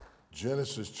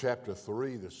Genesis chapter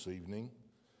 3 this evening.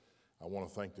 I want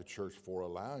to thank the church for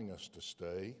allowing us to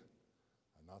stay.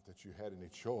 Not that you had any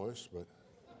choice, but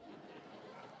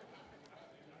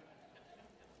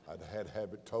I'd had to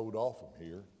have it towed off from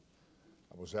here.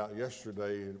 I was out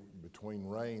yesterday between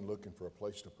rain looking for a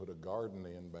place to put a garden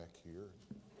in back here.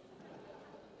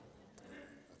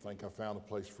 I think I found a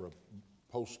place for a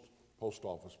post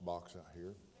office box out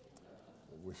here.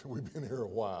 We've been here a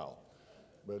while.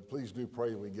 But please do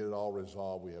pray we get it all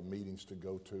resolved. We have meetings to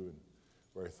go to, and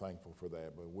very thankful for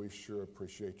that. But we sure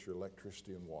appreciate your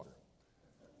electricity and water.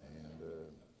 And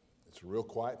it's a real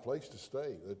quiet place to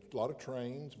stay. There's a lot of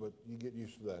trains, but you get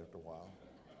used to that after a while.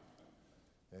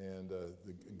 And the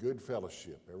good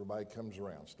fellowship. Everybody comes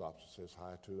around, stops and says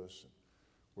hi to us. And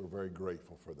we're very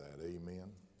grateful for that.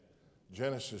 Amen.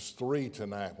 Genesis 3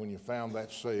 tonight. When you found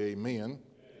that, say amen.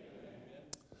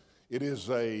 It is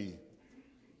a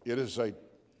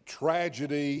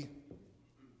tragedy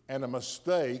and a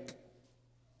mistake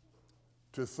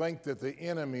to think that the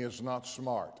enemy is not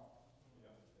smart.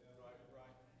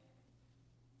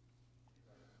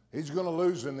 He's going to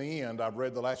lose in the end. I've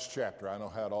read the last chapter. I know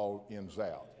how it all ends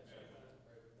out.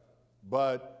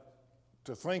 But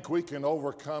to think we can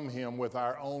overcome him with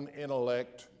our own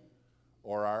intellect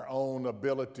or our own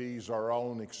abilities, our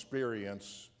own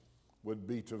experience, would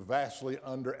be to vastly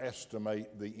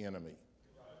underestimate the enemy.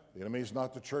 The enemy is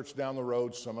not the church down the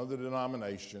road, some other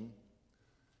denomination.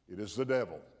 It is the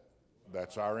devil.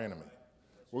 That's our enemy.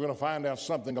 We're going to find out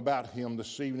something about him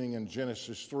this evening in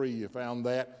Genesis 3. You found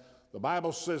that. The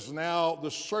Bible says, now the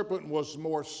serpent was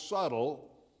more subtle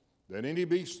than any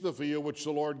beast of the field which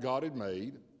the Lord God had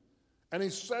made. And he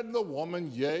said to the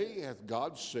woman, yea, hath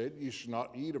God said, ye shall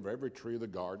not eat of every tree of the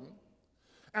garden?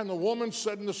 And the woman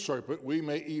said unto the serpent, we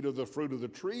may eat of the fruit of the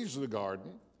trees of the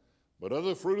garden, but of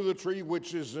the fruit of the tree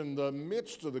which is in the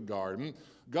midst of the garden,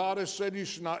 God has said, you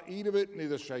shall not eat of it,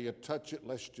 neither shall you touch it,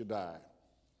 lest you die.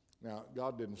 Now,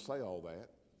 God didn't say all that.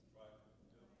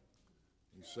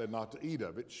 He said not to eat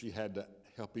of it. She had to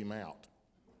help him out.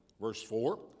 Verse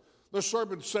 4, the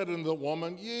serpent said unto the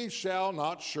woman, ye shall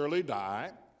not surely die,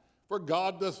 for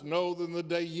God doth know that in the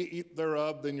day ye eat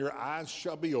thereof, then your eyes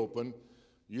shall be opened.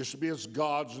 You shall be as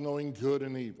gods, knowing good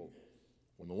and evil.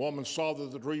 When the woman saw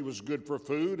that the tree was good for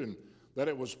food, and that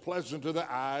it was pleasant to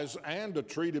the eyes, and a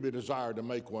tree to be desired to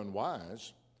make one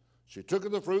wise, she took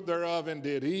of the fruit thereof and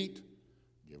did eat,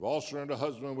 gave also unto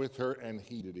husband with her, and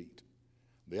he did eat.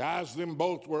 The eyes of them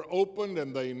both were opened,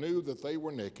 and they knew that they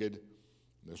were naked.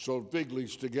 And they sewed fig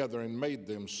leaves together and made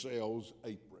themselves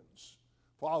aprons.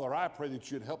 Father, I pray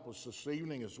that you'd help us this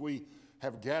evening as we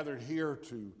have gathered here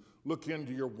to look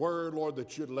into your word, Lord,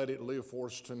 that you'd let it live for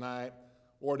us tonight.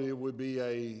 Lord, it would be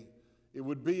a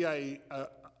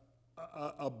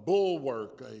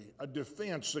bulwark, a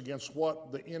defense against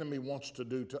what the enemy wants to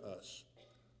do to us.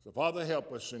 So, Father,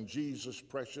 help us in Jesus'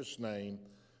 precious name.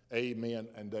 Amen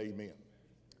and amen.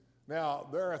 Now,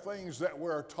 there are things that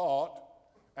we're taught,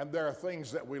 and there are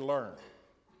things that we learn.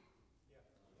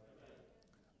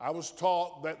 I was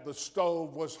taught that the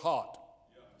stove was hot,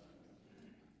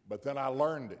 but then I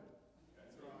learned it.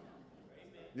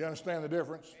 You understand the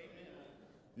difference?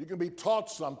 You can be taught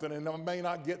something and it may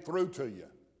not get through to you.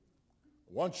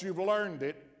 Once you've learned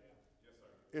it,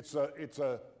 it's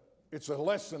a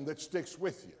lesson that sticks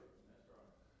with you.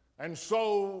 And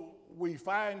so we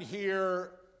find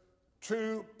here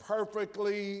two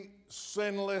perfectly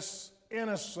sinless,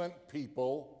 innocent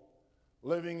people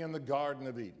living in the Garden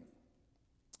of Eden.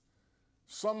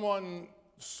 Someone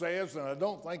says, and I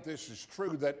don't think this is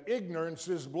true, that ignorance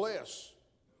is bliss.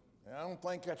 And I don't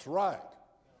think that's right.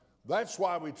 That's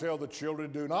why we tell the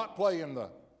children, do not play in the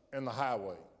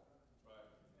highway.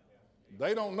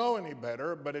 They don't know any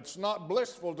better, but it's not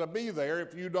blissful to be there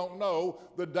if you don't know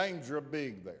the danger of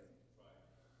being there.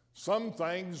 Some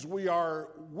things we are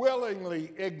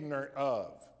willingly ignorant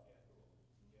of.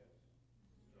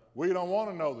 We don't want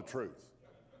to know the truth.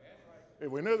 If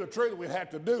we knew the truth, we'd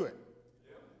have to do it.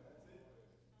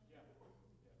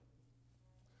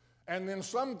 And then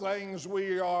some things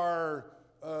we are,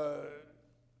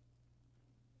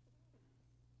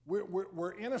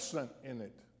 we're innocent in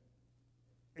it.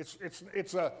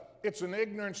 It's an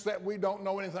ignorance that we don't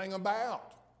know anything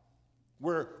about.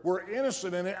 We're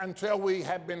innocent in it until we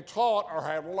have been taught or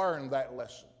have learned that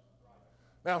lesson.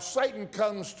 Now, Satan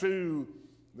comes to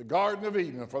the Garden of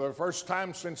Eden for the first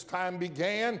time since time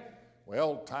began.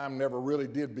 Well, time never really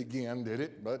did begin, did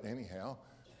it? But anyhow,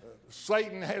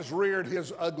 Satan has reared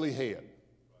his ugly head.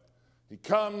 He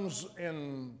comes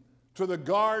into the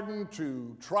garden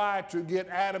to try to get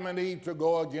Adam and Eve to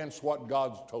go against what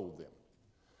God's told them.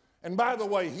 And by the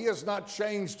way, he has not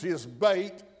changed his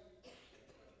bait.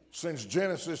 since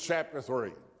Genesis chapter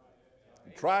 3.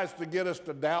 He tries to get us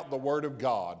to doubt the Word of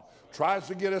God, tries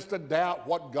to get us to doubt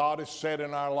what God has said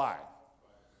in our life.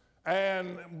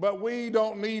 But we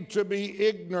don't need to be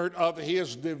ignorant of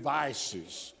his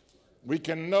devices. We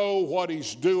can know what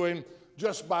he's doing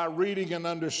just by reading and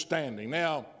understanding.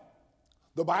 Now,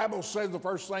 the Bible says the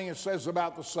first thing it says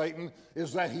about the Satan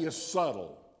is that he is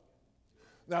subtle.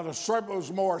 Now, the serpent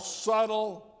was more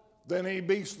subtle than any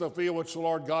beast of the field which the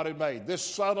Lord God had made. This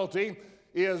subtlety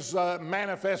is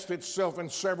manifests itself in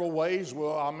several ways.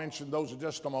 Well, I'll mention those in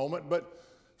just a moment. But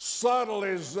subtle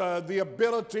is the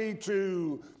ability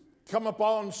to come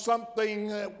upon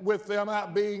something with them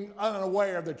out being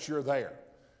unaware that you're there.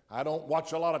 I don't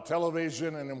watch a lot of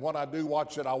television, and when I do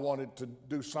watch it, I want it to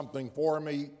do something for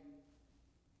me.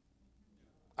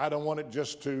 I don't want it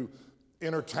just to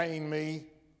entertain me.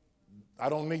 I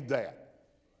don't need that.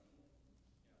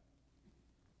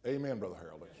 Amen, Brother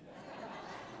Harrell.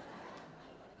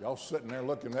 Y'all sitting there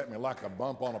looking at me like a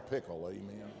bump on a pickle.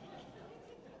 Amen.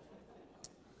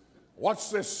 Watch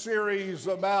this series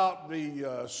about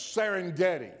the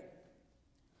Serengeti.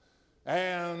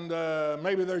 And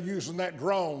maybe they're using that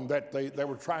drone that they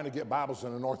were trying to get Bibles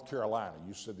into North Carolina.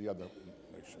 You said the other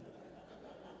nation.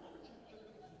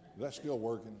 Is that still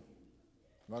working?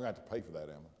 I'm going to have to pay for that,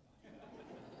 Emma.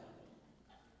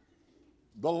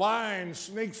 The lion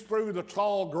sneaks through the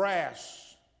tall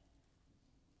grass.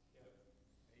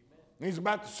 He's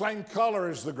about the same color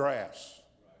as the grass.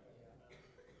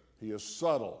 He is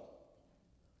subtle.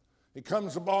 He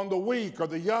comes upon the weak or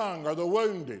the young or the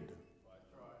wounded.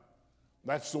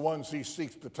 That's the ones he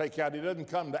seeks to take out. He doesn't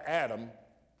come to Adam.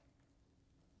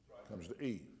 He comes to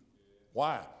Eve.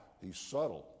 Why? He's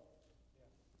subtle.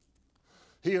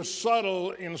 He is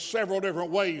subtle in several different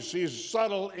ways. He is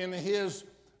subtle in his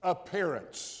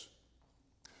appearance.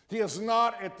 He is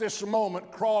not at this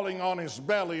moment crawling on his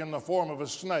belly in the form of a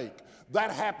snake.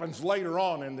 That happens later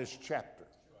on in this chapter.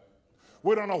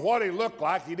 We don't know what he looked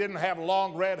like. He didn't have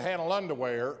long red handle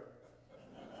underwear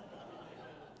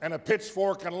and a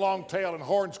pitchfork and a long tail and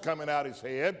horns coming out his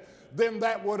head. Then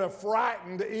that would have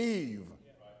frightened Eve.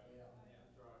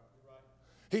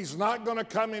 He's not going to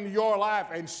come into your life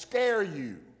and scare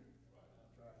you.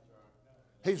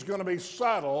 He's going to be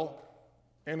subtle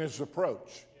in his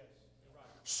approach,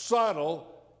 subtle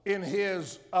in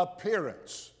his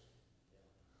appearance.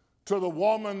 To the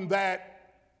woman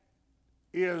that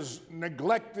is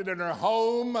neglected in her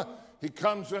home, he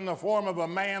comes in the form of a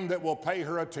man that will pay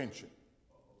her attention.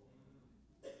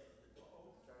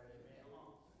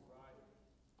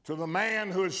 To the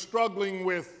man who is struggling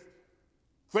with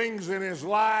things in his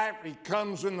life, he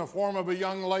comes in the form of a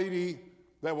young lady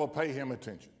that will pay him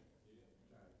attention.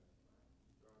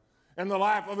 In the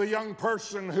life of a young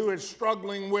person who is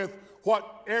struggling with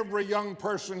what every young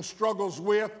person struggles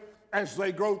with as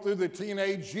they grow through the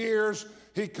teenage years,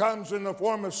 he comes in the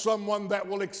form of someone that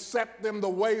will accept them the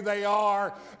way they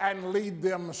are and lead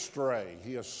them astray.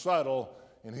 He is subtle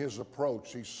in his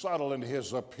approach. He's subtle in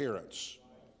his appearance.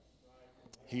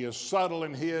 He is subtle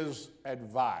in his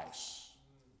advice.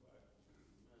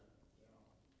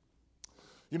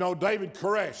 You know, David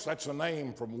Koresh, that's a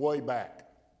name from way back,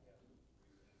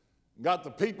 got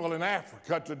the people in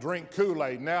Africa to drink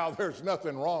Kool-Aid. Now, there's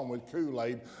nothing wrong with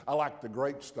Kool-Aid. I like the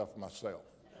grape stuff myself.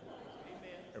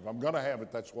 Amen. If I'm going to have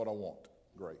it, that's what I want.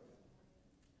 Grape.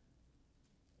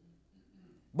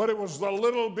 But it was the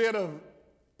little bit of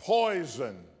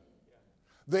poison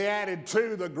they added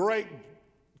to the great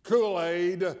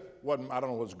Kool-Aid. I don't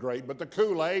know what's great, but the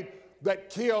Kool-Aid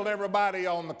that killed everybody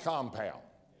on the compound.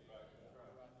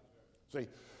 See,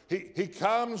 he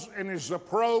comes in his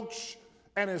approach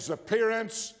and his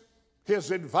appearance,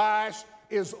 his advice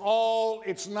is all,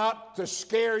 it's not to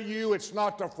scare you, it's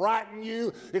not to frighten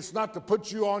you, it's not to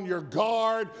put you on your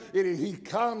guard. He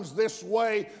comes this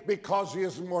way because he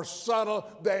is more subtle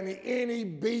than any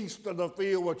beast of the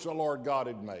field which the Lord God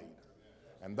had made.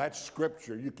 And that's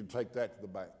scripture. You can take that to the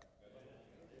bank.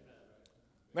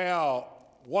 Now,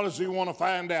 what does he want to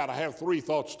find out? I have three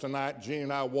thoughts tonight. Jean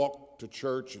and I walked to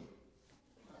church and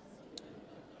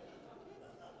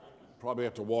probably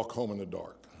have to walk home in the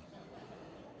dark.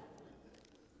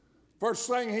 First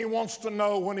thing he wants to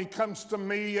know when he comes to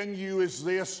me and you is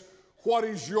this: what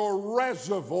is your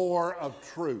reservoir of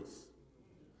truth?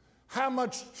 How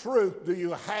much truth do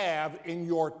you have in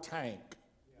your tank?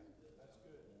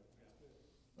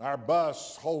 Our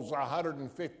bus holds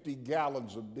 150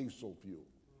 gallons of diesel fuel.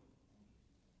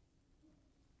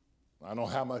 I know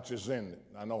how much is in it.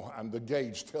 I know the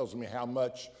gauge tells me how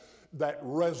much that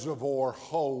reservoir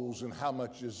holds and how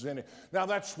much is in it. Now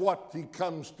that's what he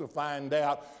comes to find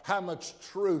out. How much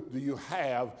truth do you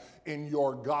have in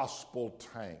your gospel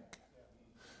tank?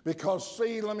 Because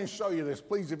see, let me show you this.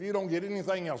 Please, if you don't get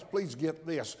anything else, please get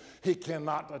this. He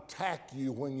cannot attack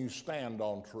you when you stand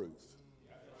on truth.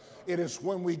 It is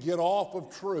when we get off of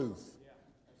truth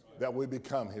that we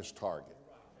become his target.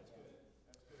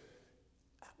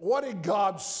 What did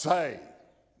God say?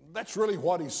 That's really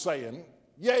what he's saying.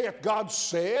 Yea, if God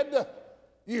said,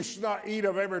 you should not eat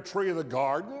of every tree of the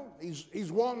garden,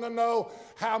 he's wanting to know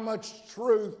how much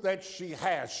truth that she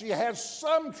has. She has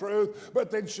some truth,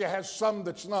 but then she has some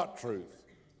that's not truth.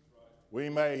 We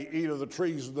may eat of the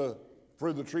trees of the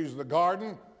fruit of the trees of the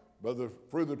garden, but the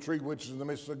fruit of the tree which is in the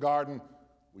midst of the garden,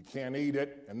 we can't eat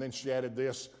it. And then she added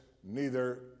this,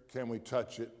 neither can we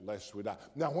touch it lest we die.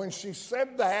 Now when she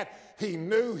said that, he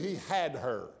knew he had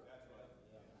her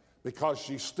because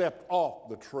she stepped off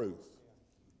the truth.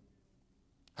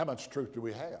 How much truth do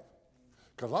we have?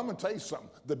 Because I'm going to tell you something.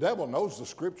 The devil knows the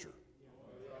scripture.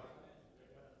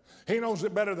 He knows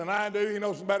it better than I do. He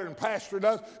knows it better than Pastor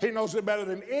does. He knows it better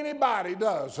than anybody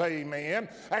does, amen.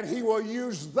 And he will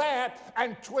use that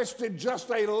and twist it just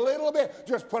a little bit.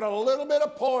 Just put a little bit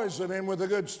of poison in with the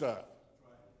good stuff.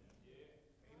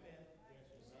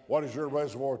 What is your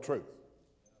reservoir of truth?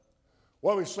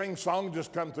 Well, we sing songs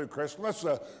just come through Christmas.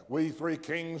 We three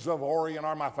kings of Orient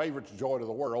are my favorite joy to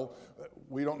the world.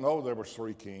 We don't know there were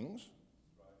three kings.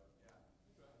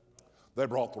 They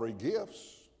brought three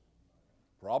gifts.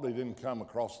 Probably didn't come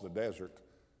across the desert,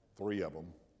 three of them.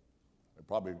 There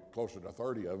probably closer to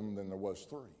 30 of them than there was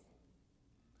three.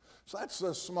 So that's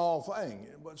a small thing.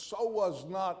 But so was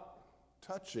not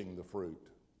touching the fruit.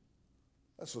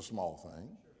 That's a small thing.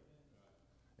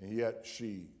 And yet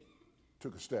she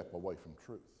took a step away from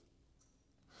truth.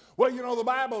 Well, you know, the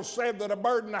Bible said that a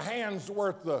bird in the hand's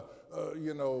worth the,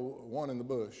 one in the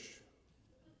bush.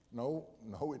 No,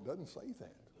 it doesn't say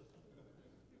that.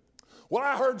 Well,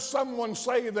 I heard someone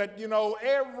say that,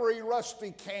 every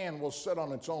rusty can will sit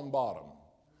on its own bottom.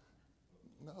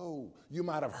 No, you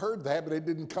might have heard that, but it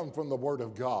didn't come from the Word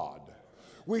of God.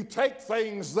 We take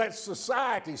things that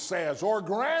society says or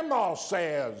grandma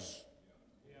says.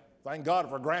 Thank God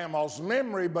for grandma's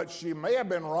memory, but she may have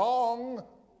been wrong.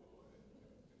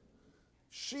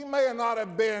 She may not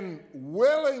have been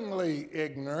willingly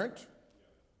ignorant.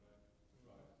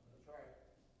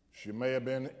 She may have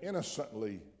been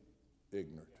innocently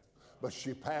ignorant. But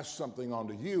she passed something on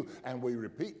to you, and we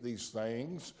repeat these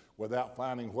things without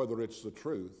finding whether it's the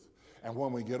truth. And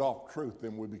when we get off truth,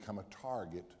 then we become a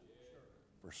target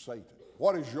for Satan.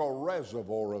 What is your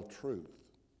reservoir of truth?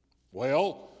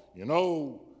 Well,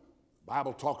 the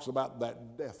Bible talks about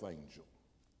that death angel.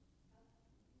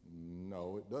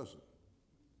 No, it doesn't.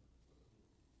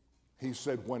 He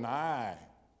said, when I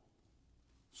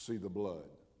see the blood,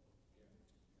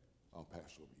 I'll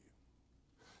pass over you.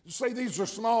 You say these are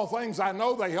small things. I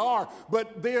know they are,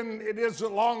 but then it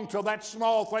isn't long till that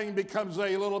small thing becomes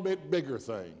a little bit bigger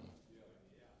thing.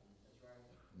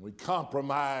 We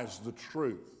compromise the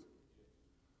truth.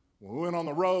 When we went on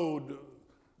the road,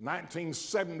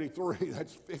 1973,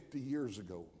 that's 50 years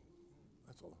ago.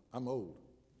 I'm old.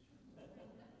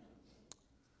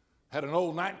 Had an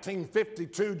old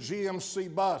 1952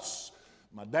 GMC bus.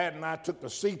 My dad and I took the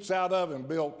seats out of and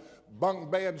built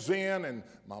bunk beds in, and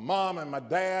my mom and my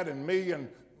dad and me and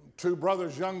two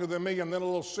brothers younger than me, and then a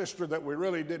little sister that we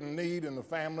really didn't need in the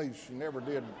family. She never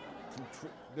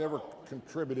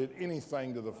contributed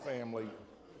anything to the family.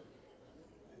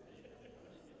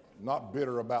 Not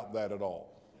bitter about that at all.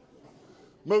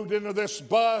 Moved into this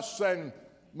bus, and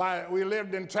we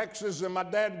lived in Texas, and my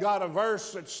dad got a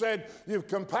verse that said, you've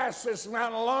come past this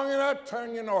mountain long enough,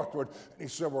 turn you northward. And he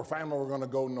said, well, family, we're going to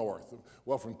go north.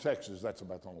 Well, from Texas, that's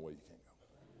about the only way you can go.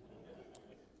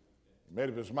 He made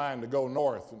up his mind to go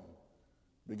north and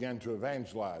began to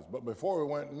evangelize. But before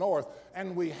we went north,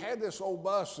 and we had this old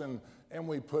bus, and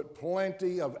we put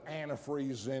plenty of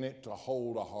antifreeze in it to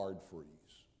hold a hard freeze.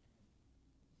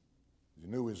 You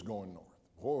knew he was going north.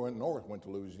 Before we went north, went to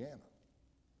Louisiana.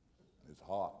 It's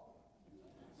hot.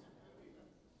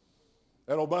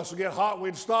 That old bus would get hot,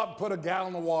 we'd stop and put a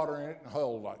gallon of water in it and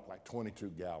hold like 22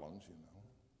 gallons,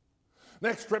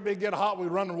 Next trip it'd get hot,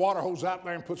 we'd run the water hose out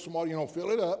there and put some water,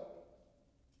 fill it up.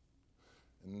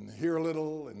 And here a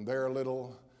little and there a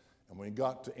little. And we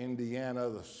got to Indiana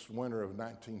this winter of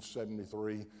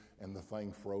 1973, and the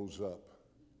thing froze up.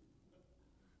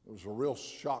 It was a real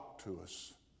shock to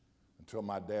us until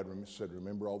my dad said,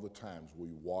 remember all the times we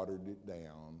watered it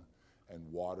down and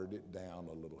watered it down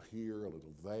a little here, a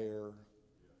little there,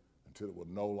 until it will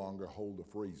no longer hold the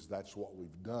freeze. That's what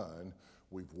we've done.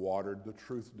 We've watered the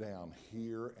truth down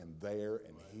here and there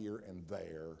and here and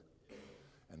there.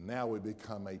 And now we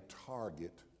become a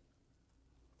target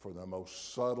for the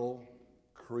most subtle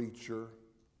creature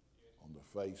on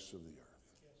the face of the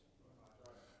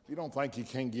earth. If you don't think he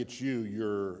can get you,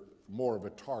 you're more of a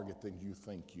target than you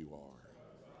think you are.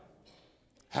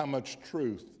 How much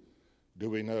truth do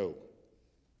we know?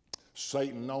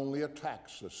 Satan only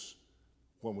attacks us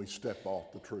when we step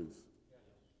off the truth.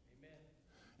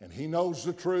 And he knows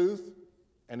the truth,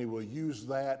 and he will use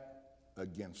that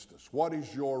against us. What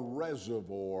is your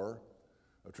reservoir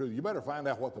of truth? You better find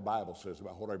out what the Bible says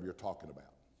about whatever you're talking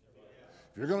about.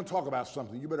 If you're going to talk about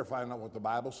something, you better find out what the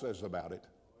Bible says about it.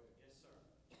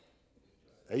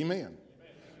 Amen.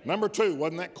 Number two,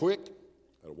 wasn't that quick?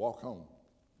 Better walk home.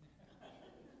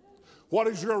 What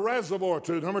is your reservoir of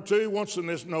truth? Number two, wants to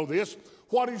know this.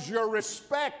 What is your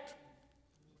respect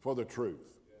for the truth?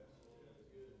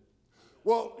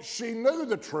 Well, she knew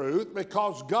the truth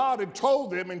because God had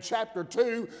told them in chapter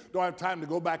 2, don't have time to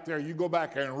go back there, you go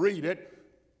back there and read it,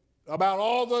 about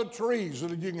all the trees,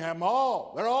 and you can have them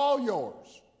all. They're all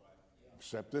yours,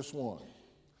 except this one.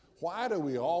 Why do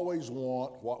we always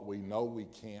want what we know we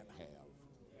can't have?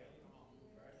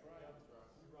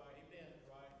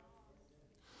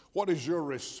 What is your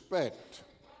respect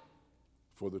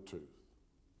for the truth?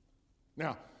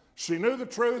 Now, she knew the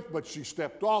truth, but she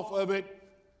stepped off of it.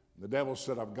 The devil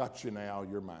said, I've got you now,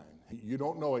 you're mine. You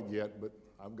don't know it yet, but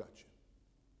I've got you.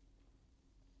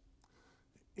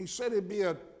 He said it'd be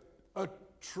a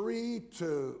tree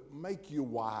to make you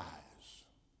wise.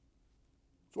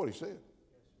 That's what he said.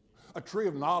 A tree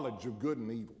of knowledge of good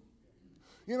and evil.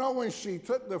 You know, when she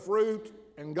took the fruit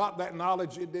and got that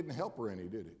knowledge, it didn't help her any,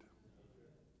 did it?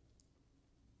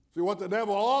 See, what the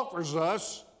devil offers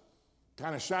us,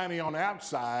 kind of shiny on the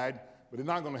outside, but it's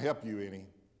not going to help you any.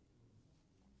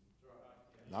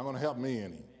 Not going to help me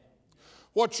any.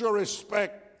 What's your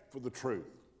respect for the truth?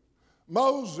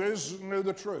 Moses knew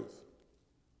the truth.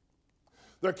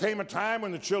 There came a time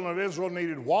when the children of Israel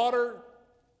needed water,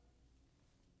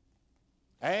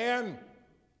 and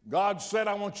God said,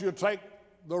 I want you to take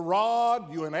the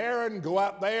rod, you and Aaron, go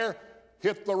out there,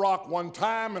 hit the rock one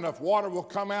time, and enough water will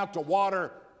come out to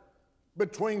water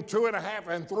between 2.5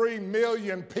 and 3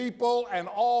 million people and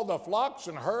all the flocks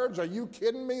and herds. Are you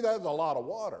kidding me? That's a lot of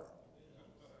water.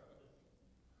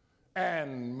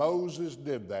 And Moses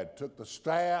did that, took the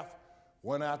staff,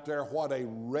 went out there. What a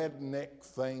redneck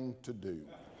thing to do.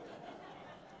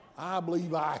 I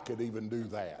believe I could even do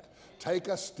that. Take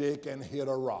a stick and hit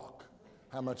a rock.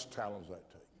 How much talent does that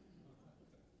take?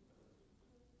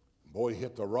 Boy,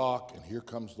 hit the rock, and here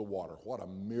comes the water. What a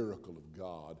miracle of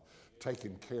God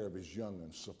taking care of his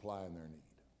young'uns, supplying their need.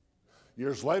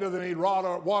 Years later, they need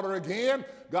water again.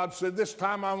 God said, this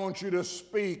time I want you to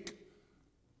speak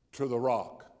to the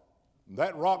rock.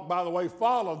 That rock, by the way,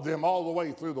 followed them all the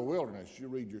way through the wilderness. You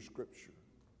read your scripture.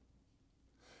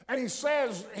 And he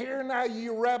says, here now, ye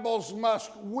rebels,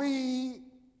 must we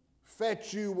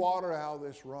fetch you water out of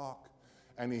this rock?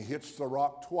 And he hits the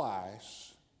rock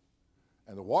twice.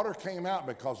 And the water came out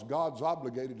because God's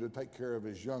obligated to take care of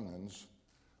his young'uns.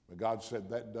 But God said,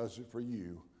 that does it for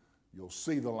you. You'll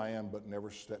see the land, but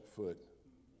never step foot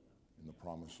in the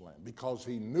promised land. Because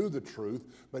he knew the truth,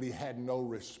 but he had no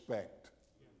respect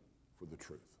for the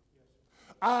truth.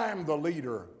 I am the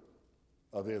leader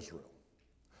of Israel.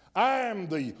 I am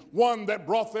the one that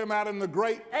brought them out in the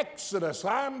great Exodus.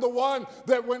 I'm the one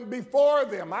that went before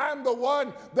them. I'm the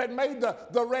one that made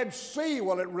the Red Sea.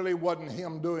 Well, it really wasn't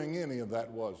him doing any of that,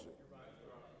 was it?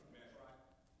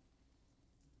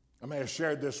 I may have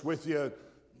shared this with you.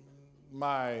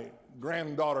 My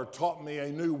granddaughter taught me a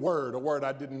new word, a word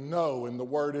I didn't know, and the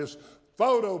word is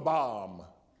photobomb.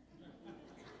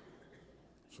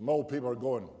 Some old people are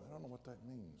going, I don't know what that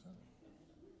means.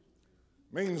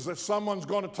 Means that someone's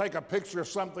going to take a picture of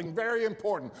something very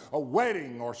important, a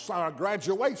wedding or a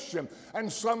graduation,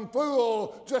 and some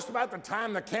fool, just about the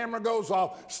time the camera goes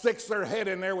off, sticks their head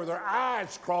in there with their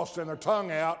eyes crossed and their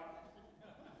tongue out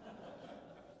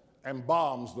and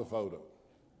bombs the photo.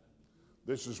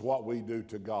 This is what we do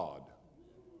to God.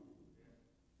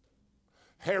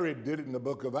 Herod did it in the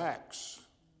book of Acts.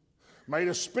 Made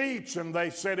a speech, and they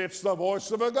said it's the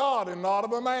voice of a God and not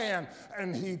of a man.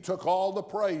 And he took all the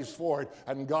praise for it,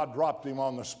 and God dropped him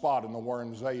on the spot, and the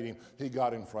worms ate him. He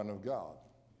got in front of God.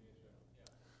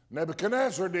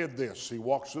 Nebuchadnezzar did this. He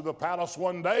walks through the palace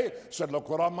one day, said, look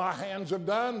what all my hands have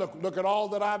done. Look at all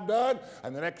that I've done.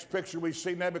 And the next picture we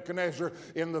see Nebuchadnezzar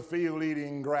in the field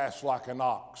eating grass like an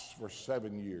ox for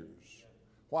 7 years.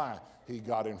 Why? He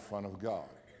got in front of God.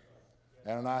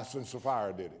 Ananias and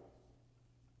Sapphira did it.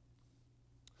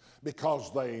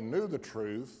 because they knew the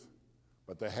truth,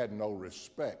 but they had no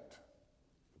respect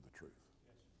for the truth.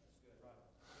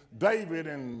 David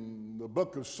in the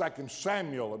book of 2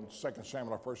 Samuel, or 1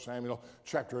 Samuel,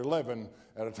 chapter 11,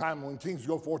 at a time when kings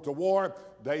go forth to war,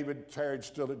 David tarried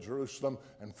still at Jerusalem,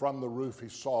 and from the roof he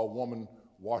saw a woman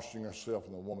washing herself,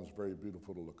 and the woman's very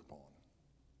beautiful to look upon.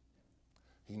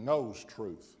 He knows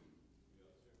truth.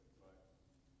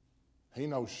 He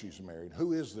knows she's married.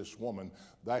 Who is this woman?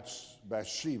 That's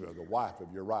Bathsheba, the wife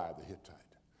of Uriah the Hittite.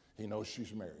 He knows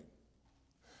she's married.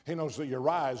 He knows that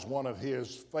Uriah is one of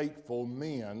his faithful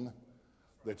men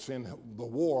that's in the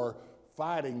war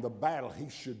fighting the battle he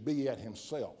should be at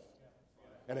himself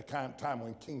at a time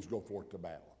when kings go forth to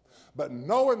battle. But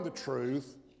knowing the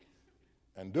truth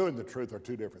and doing the truth are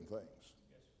two different things.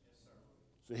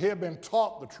 See, he had been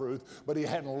taught the truth, but he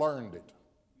hadn't learned it.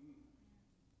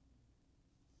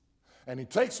 And he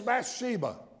takes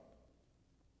Bathsheba.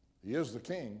 He is the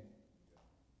king.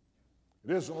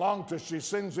 It isn't long till she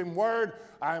sends him word,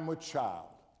 I am with child.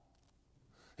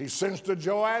 He sends to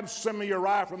Joab, send me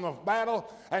Uriah from the battle,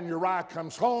 and Uriah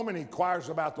comes home and he inquires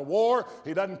about the war.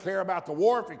 He doesn't care about the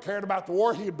war. If he cared about the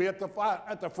war, he'd be at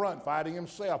the front fighting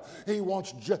himself. He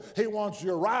wants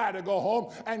Uriah to go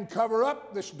home and cover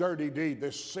up this dirty deed,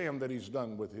 this sin that he's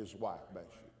done with his wife,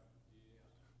 Bathsheba.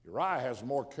 Uriah has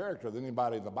more character than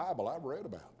anybody in the Bible I've read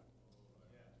about.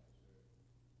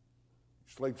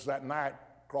 He sleeps that night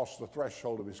across the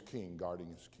threshold of his king, guarding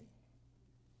his king.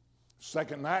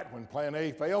 Second night, when plan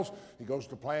A fails, he goes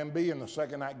to plan B, and the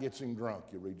second night gets him drunk.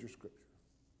 You read your scripture.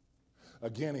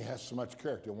 Again, he has so much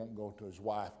character, he won't go to his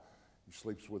wife. He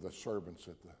sleeps with the servants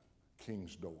at the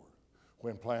king's door.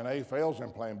 When plan A fails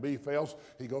and plan B fails,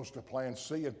 he goes to plan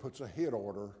C and puts a hit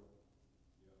order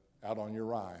out on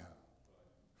Uriah.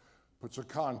 Puts a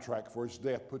contract for his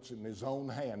death, puts it in his own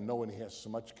hand, knowing he has so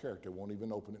much character, won't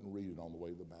even open it and read it on the way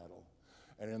to the battle.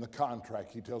 And in the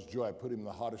contract, he tells Joab, put him in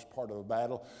the hottest part of the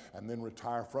battle and then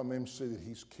retire from him, see that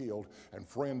he's killed. And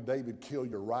friend, David killed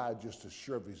Uriah just as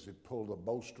sure as he'd pulled a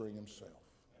bowstring himself.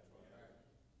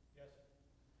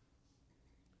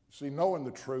 See, knowing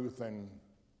the truth and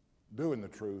doing the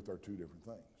truth are two different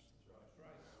things.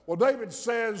 Well, David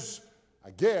says,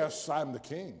 I guess I'm the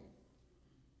king.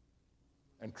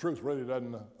 And truth really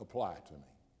doesn't apply to me.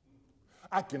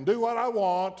 I can do what I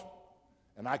want,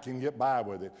 and I can get by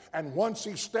with it. And once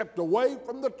he stepped away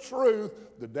from the truth,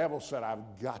 the devil said,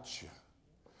 I've got you.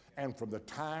 And from the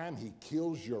time he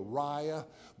kills Uriah,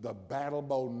 the battle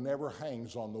bow never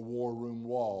hangs on the war room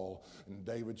wall in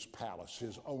David's palace.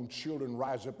 His own children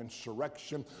rise up in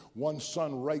insurrection. One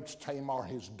son rapes Tamar,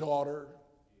 his daughter.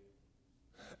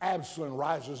 Absalom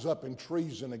rises up in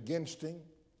treason against him.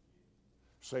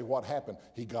 Say what happened?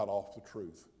 He got off the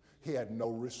truth. He had no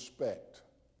respect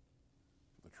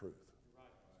for the truth.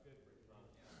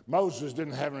 Moses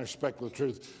didn't have any respect for the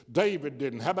truth. David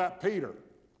didn't. How about Peter?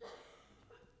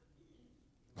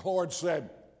 The Lord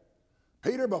said,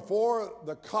 Peter, before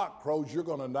the cock crows, you're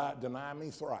going to deny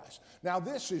me thrice. Now,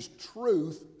 this is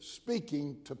truth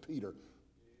speaking to Peter.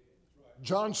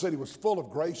 John said he was full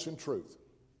of grace and truth.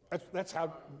 That's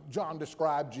how John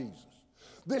described Jesus.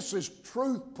 This is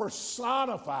truth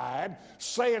personified,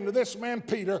 saying to this man,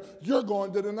 Peter, you're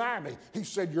going to deny me. He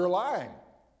said, you're lying.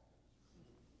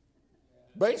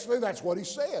 Basically, that's what he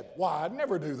said. Why, I'd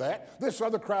never do that. This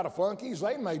other crowd of flunkies,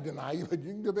 they may deny you, but you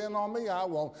can depend on me, I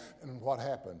won't. And what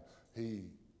happened? He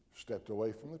stepped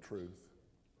away from the truth.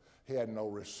 He had no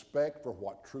respect for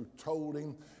what truth told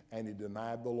him, and he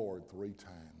denied the Lord 3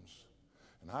 times.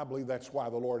 And I believe that's why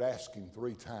the Lord asked him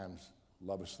 3 times,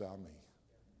 lovest thou me?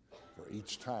 For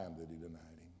each time that he denied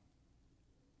him.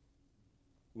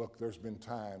 Look, there's been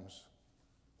times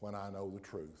when I know the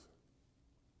truth,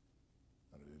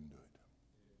 and I didn't do it.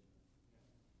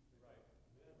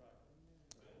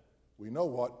 We know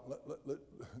what,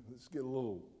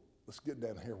 let's get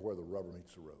down here where the rubber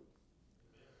meets the road.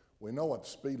 We know what the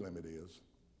speed limit is.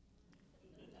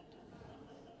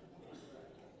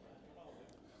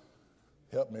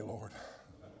 Help me, Lord.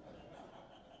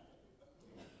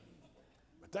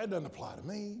 But that doesn't apply to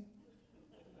me.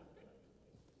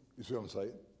 You see what I'm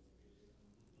saying?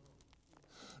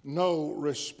 No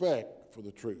respect for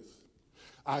the truth.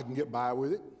 I can get by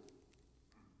with it.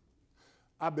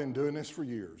 I've been doing this for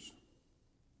years.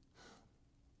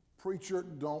 Preacher,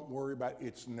 don't worry about it.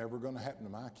 It's never going to happen to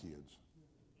my kids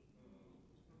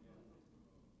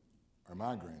or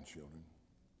my grandchildren.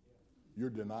 You're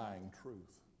denying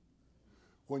truth.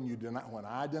 When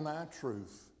I deny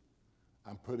truth,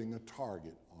 I'm putting a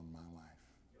target on my life.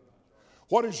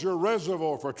 What is your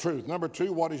reservoir for truth? Number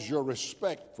 2, what is your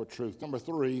respect for truth? Number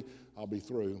 3, I'll be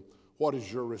through. What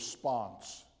is your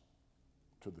response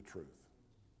to the truth.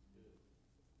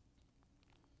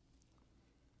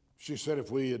 He said,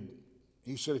 if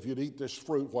you'd eat this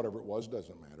fruit, whatever it was,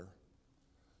 doesn't matter.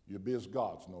 You'd be as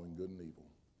gods, knowing good and evil.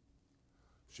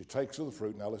 She takes of the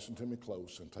fruit, now listen to me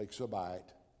close, and takes a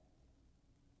bite,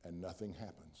 and nothing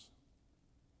happens.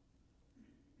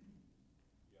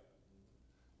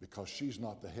 Because she's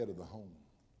not the head of the home.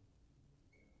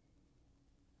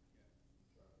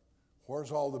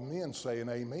 Where's all the men saying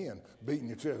amen? Beating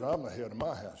your chest, I'm the head of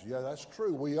my house. Yeah, that's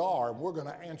true. We are. And we're going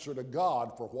to answer to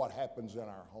God for what happens in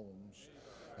our homes.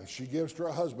 And she gives to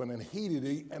her husband, and he did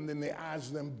eat, and then the eyes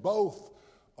of them both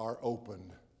are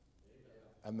opened.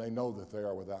 And they know that they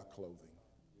are without clothing.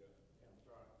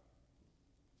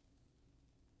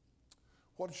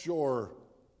 What's your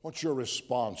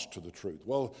response to the truth?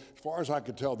 Well, as far as I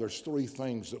could tell, there's three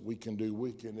things that we can do.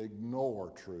 We can ignore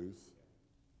truth.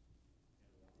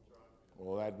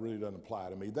 Well, that really doesn't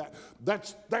apply to me.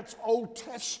 That's Old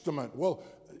Testament. Well,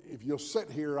 if you'll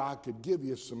sit here, I could give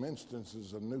you some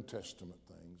instances of New Testament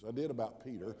things. I did about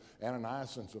Peter.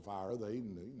 Ananias and Sapphira, they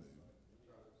knew.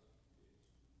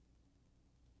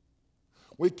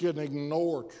 We can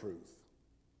ignore truth.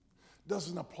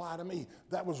 Doesn't apply to me.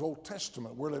 That was Old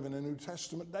Testament. We're living in New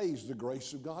Testament days. The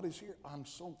grace of God is here. I'm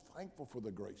so thankful for the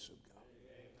grace of God.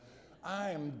 I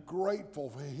am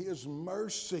grateful for His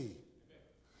mercy.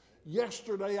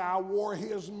 Yesterday I wore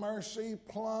His mercy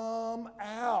plumb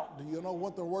out. Do you know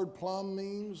what the word plumb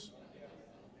means?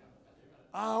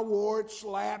 I wore it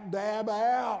slap dab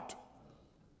out.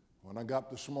 When I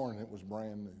got this morning, it was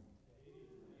brand new.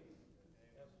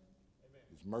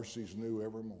 His mercy's new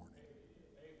every morning.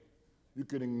 You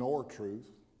can ignore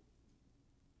truth.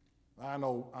 I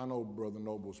know Brother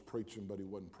Noble's preaching, but he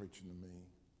wasn't preaching to me.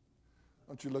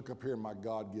 Don't you look up here in my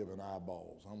God-given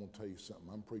eyeballs. I'm going to tell you something.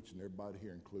 I'm preaching to everybody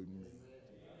here, including me.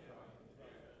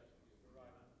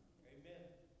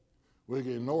 We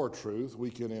can ignore truth. We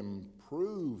can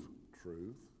improve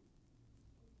truth.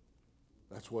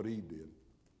 That's what Eve did.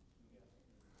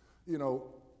 You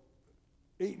know,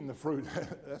 eating the fruit,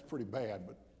 that's pretty bad,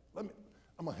 but I'm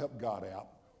going to help God out.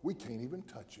 We can't even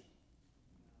touch it.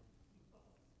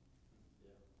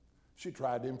 She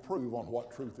tried to improve on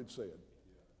what truth had said.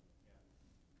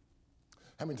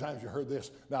 How many times have you heard this?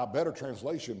 Now, a better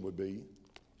translation would be,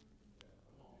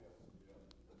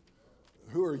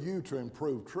 who are you to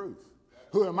improve truth?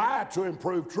 Who am I to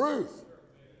improve truth?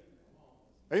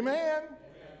 Amen?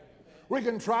 We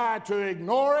can try to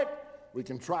ignore it, we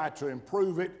can try to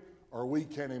improve it, or we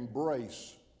can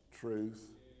embrace truth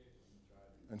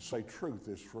and say, truth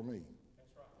is for me.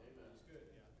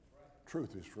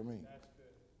 Truth is for me.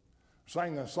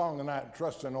 Sang the song tonight,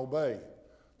 Trust and Obey.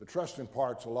 The trusting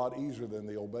part's a lot easier than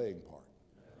the obeying part.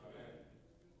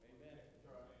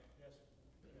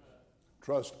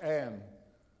 Trust and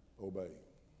obey.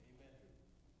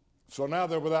 So now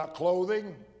they're without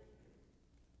clothing.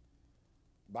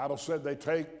 The Bible said they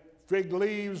take fig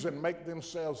leaves and make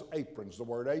themselves aprons. The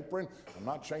word apron, I'm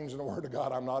not changing the word of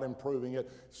God. I'm not improving it.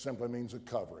 It simply means a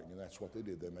covering, and that's what they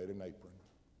did. They made an apron.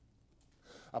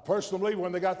 I personally believe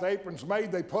when they got the aprons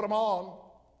made, they put them on.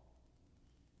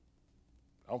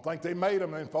 I don't think they made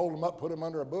them and folded them up, put them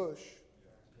under a bush.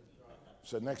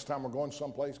 Said next time we're going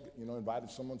someplace, invited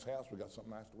someone's house, we got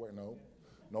something nice to wear. No,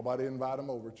 nobody invite them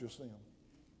over, it's just them.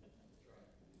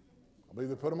 I believe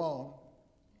they put them on.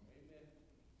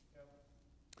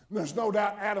 And there's no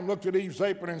doubt Adam looked at Eve's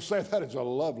apron and said, that is a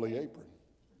lovely apron.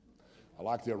 I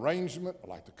like the arrangement, I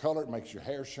like the color, it makes your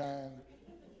hair shine.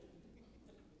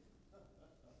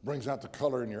 Brings out the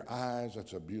color in your eyes,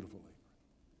 that's a beautiful apron.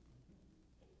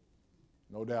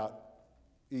 No doubt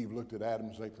Eve looked at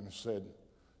Adam's apron and said,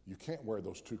 you can't wear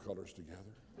those two colors together.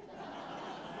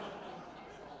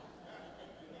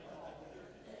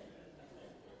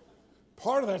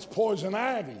 Part of that's poison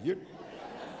ivy.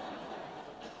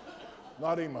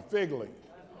 Not even a fig leaf.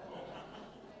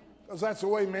 Because that's the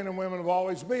way men and women have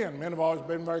always been. Men have always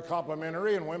been very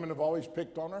complimentary, and women have always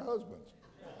picked on their husbands.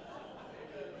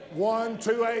 1,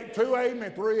 2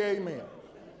 amen, 3 amen.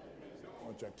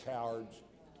 Bunch of cowards.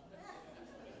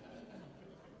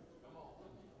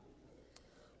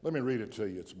 Let me read it to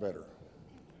you, it's better.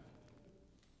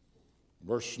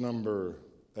 Verse number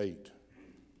 8.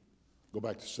 Go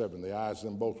back to 7. The eyes of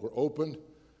them both were opened,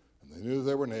 and they knew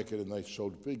they were naked, and they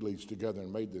sewed fig leaves together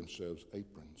and made themselves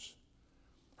aprons.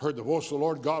 Heard the voice of the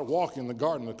Lord God walking in the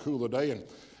garden in the cool of the day, and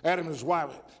Adam and his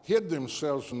wife hid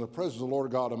themselves from the presence of the Lord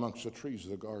God amongst the trees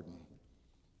of the garden.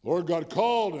 The Lord God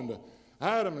called unto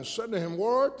Adam and said to him,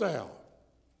 where art thou?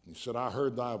 And he said, I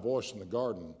heard thy voice in the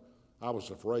garden. I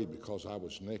was afraid because I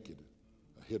was naked.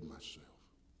 I hid myself.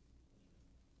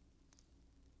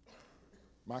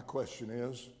 My question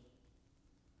is,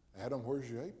 Adam, where's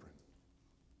your apron?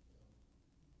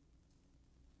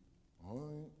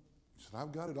 Well, he said,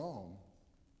 I've got it on.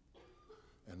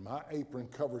 And my apron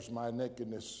covers my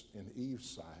nakedness in Eve's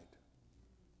sight.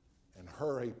 And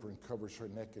her apron covers her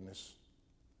nakedness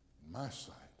in my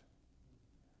sight.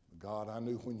 God, I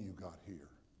knew when you got here,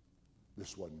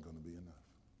 this wasn't going to be enough.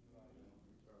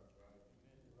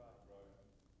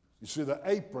 You see, the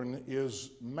apron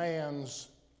is man's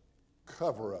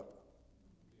cover-up.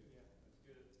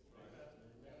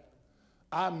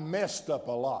 I messed up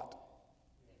a lot.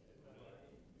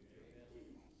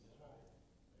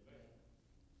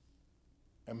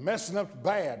 And messing up's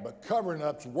bad, but covering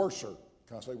up's worser.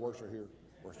 Can I say worser here?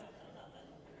 Worser.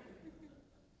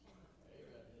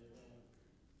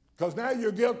 Because now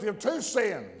you're guilty of two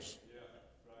sins.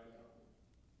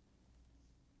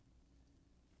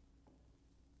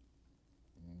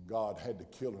 God had to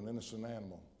kill an innocent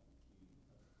animal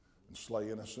and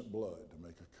slay innocent blood to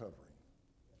make a covering.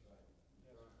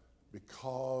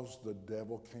 Because the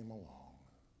devil came along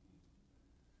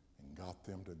and got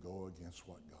them to go against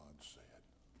what God said.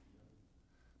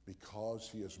 Because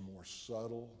he is more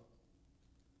subtle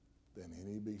than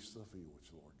any beast of the field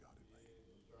which the Lord God had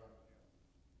made.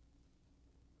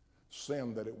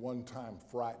 Sin that at one time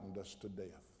frightened us to death.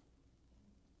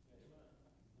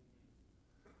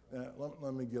 Now,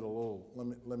 let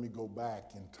me go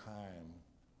back in time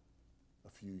a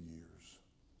few years.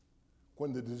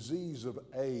 When the disease of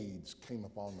AIDS came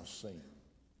upon the scene,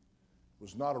 it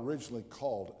was not originally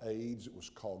called AIDS, it was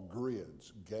called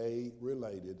GRIDS,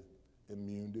 Gay-Related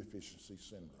Immune Deficiency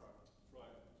Syndrome.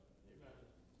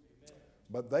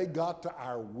 But they got to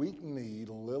our weak-kneed,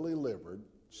 lily-livered,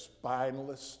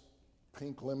 spineless,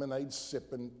 pink lemonade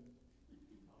sipping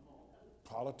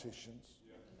politicians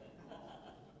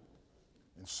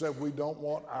and said we don't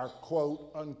want our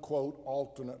quote unquote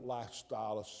alternate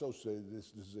lifestyle associated with this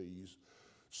disease,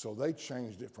 so they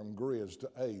changed it from GRIDS to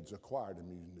AIDS, acquired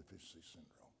immune deficiency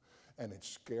syndrome, and it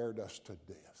scared us to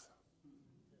death.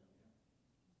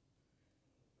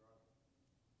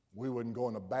 We wouldn't go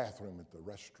in the bathroom at the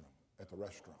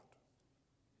restaurant.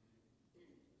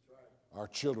 Our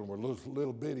children were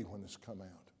little bitty when this come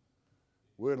out.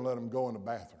 We wouldn't let them go in the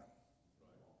bathroom.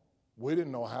 We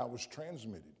didn't know how it was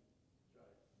transmitted.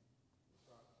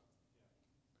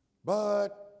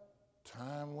 But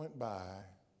time went by,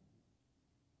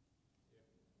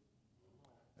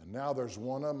 and now there's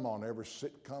one of them on every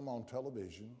sitcom on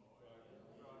television,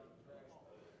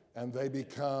 and they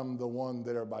become the one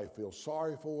that everybody feels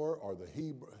sorry for, or the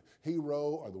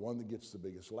hero, or the one that gets the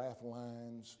biggest laugh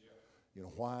lines. You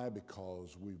know why?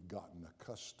 Because we've gotten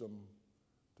accustomed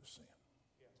to sin.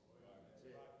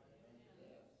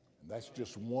 And that's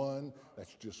just one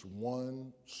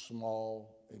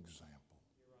small example.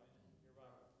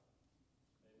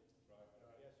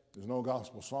 There's no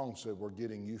gospel song said we're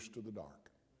getting used to the dark.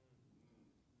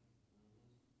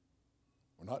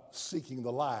 We're not seeking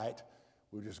the light.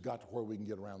 We've just got to where we can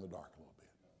get around the dark a little bit.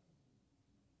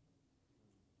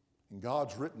 And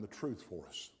God's written the truth for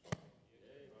us.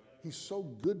 He's so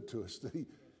good to us that He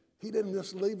didn't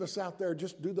just leave us out there,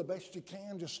 just do the best you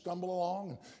can, just stumble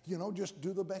along and, just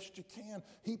do the best you can.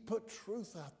 He put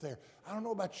truth out there. I don't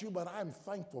know about you, but I'm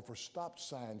thankful for stop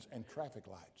signs and traffic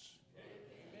lights.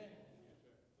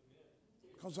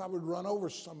 Because I would run over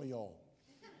some of y'all.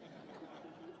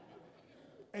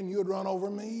 And you'd run over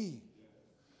me.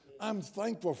 I'm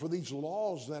thankful for these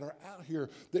laws that are out here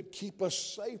that keep us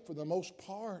safe for the most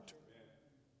part.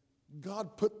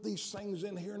 God put these things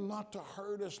in here not to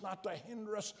hurt us, not to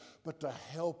hinder us, but to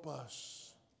help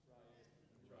us.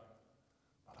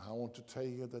 But I want to tell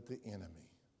you that the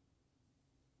enemy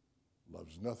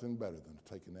loves nothing better than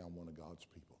taking down one of God's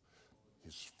people.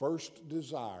 His first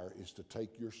desire is to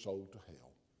take your soul to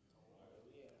hell.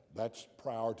 That's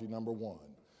priority number one.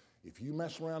 If you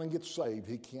mess around and get saved,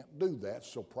 he can't do that.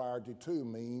 So priority two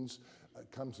means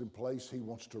comes in place. He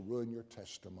wants to ruin your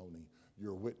testimony,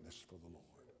 your witness for the Lord.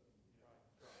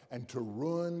 And to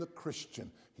ruin the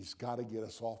Christian, he's got to get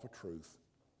us off of truth.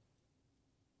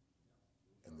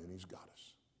 And then he's got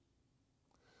us.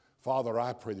 Father,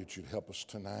 I pray that you'd help us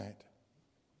tonight.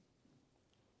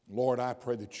 Lord, I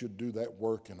pray that you'd do that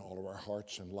work in all of our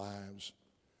hearts and lives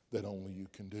that only you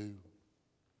can do.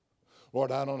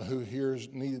 Lord, I don't know who here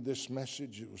needed this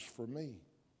message. It was for me.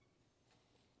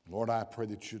 Lord, I pray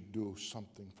that you'd do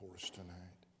something for us tonight.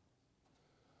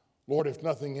 Lord, if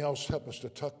nothing else, help us to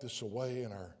tuck this away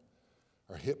in our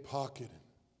hip pocket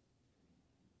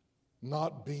and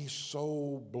not be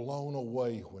so blown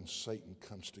away when Satan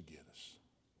comes to get us.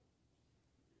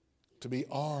 To be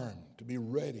armed, to be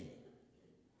ready,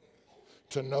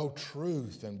 to know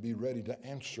truth and be ready to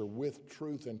answer with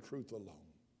truth and truth alone.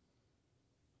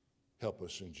 Help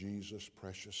us in Jesus'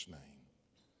 precious name.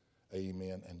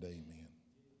 Amen and amen.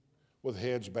 With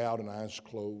heads bowed and eyes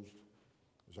closed,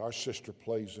 as our sister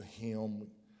plays a hymn,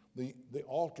 the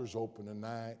altar's open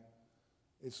tonight.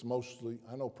 It's mostly,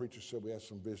 I know preacher said we have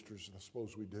some visitors, and I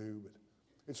suppose we do, but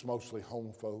it's mostly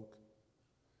home folk.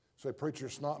 Say, preacher,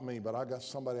 it's not me, but I got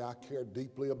somebody I care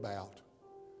deeply about,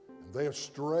 and they have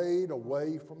strayed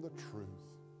away from the truth.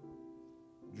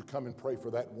 Would you come and pray for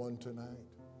that one tonight?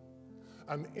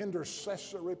 An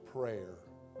intercessory prayer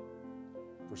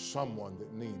for someone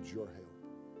that needs your help.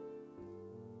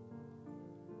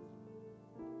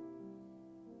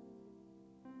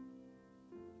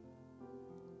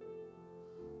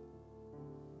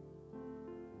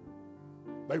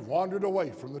 They've wandered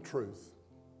away from the truth.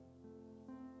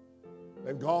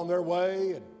 They've gone their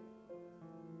way and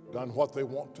done what they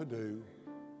want to do.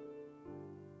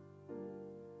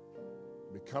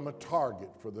 Become a target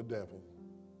for the devil.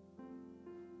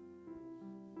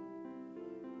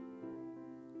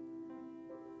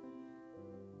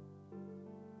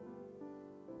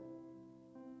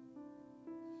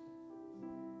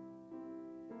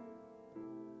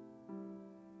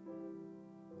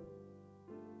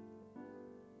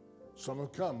 Some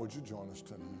have come. Would you join us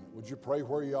tonight? Would you pray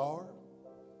where you are?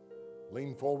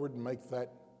 Lean forward and make that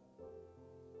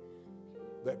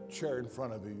chair in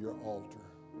front of you your altar.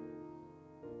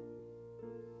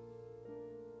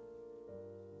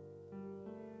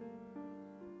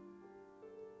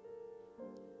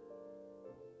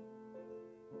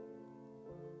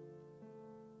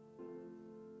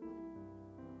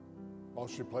 While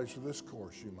she plays for this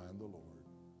chorus, you mind the Lord.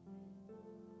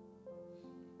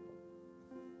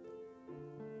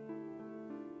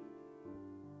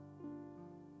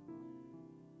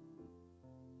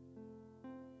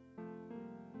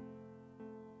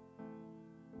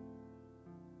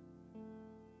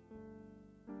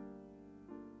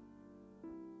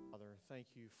 Thank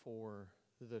you for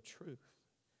the truth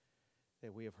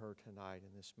that we have heard tonight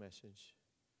in this message.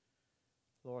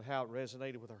 Lord, how it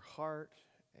resonated with our heart,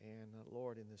 and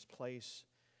Lord, in this place,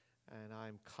 and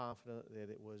I'm confident that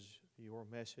it was your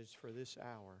message for this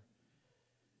hour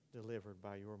delivered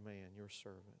by your man, your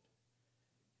servant.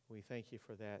 We thank you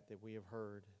for that we have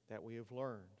heard, that we have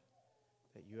learned,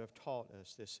 that you have taught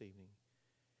us this evening.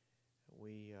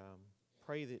 We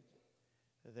pray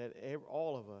that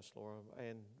all of us, Lord,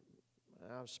 and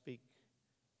I speak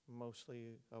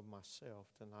mostly of myself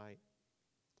tonight,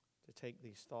 to take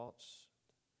these thoughts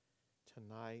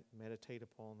tonight, meditate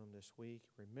upon them this week,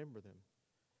 remember them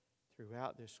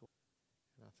throughout this week.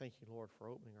 And I thank you, Lord, for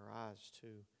opening our eyes to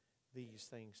these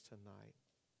things tonight.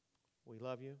 We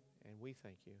love you and we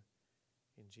thank you.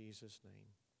 In Jesus'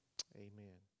 name,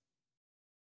 amen.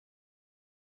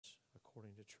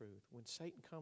 According to truth. When Satan comes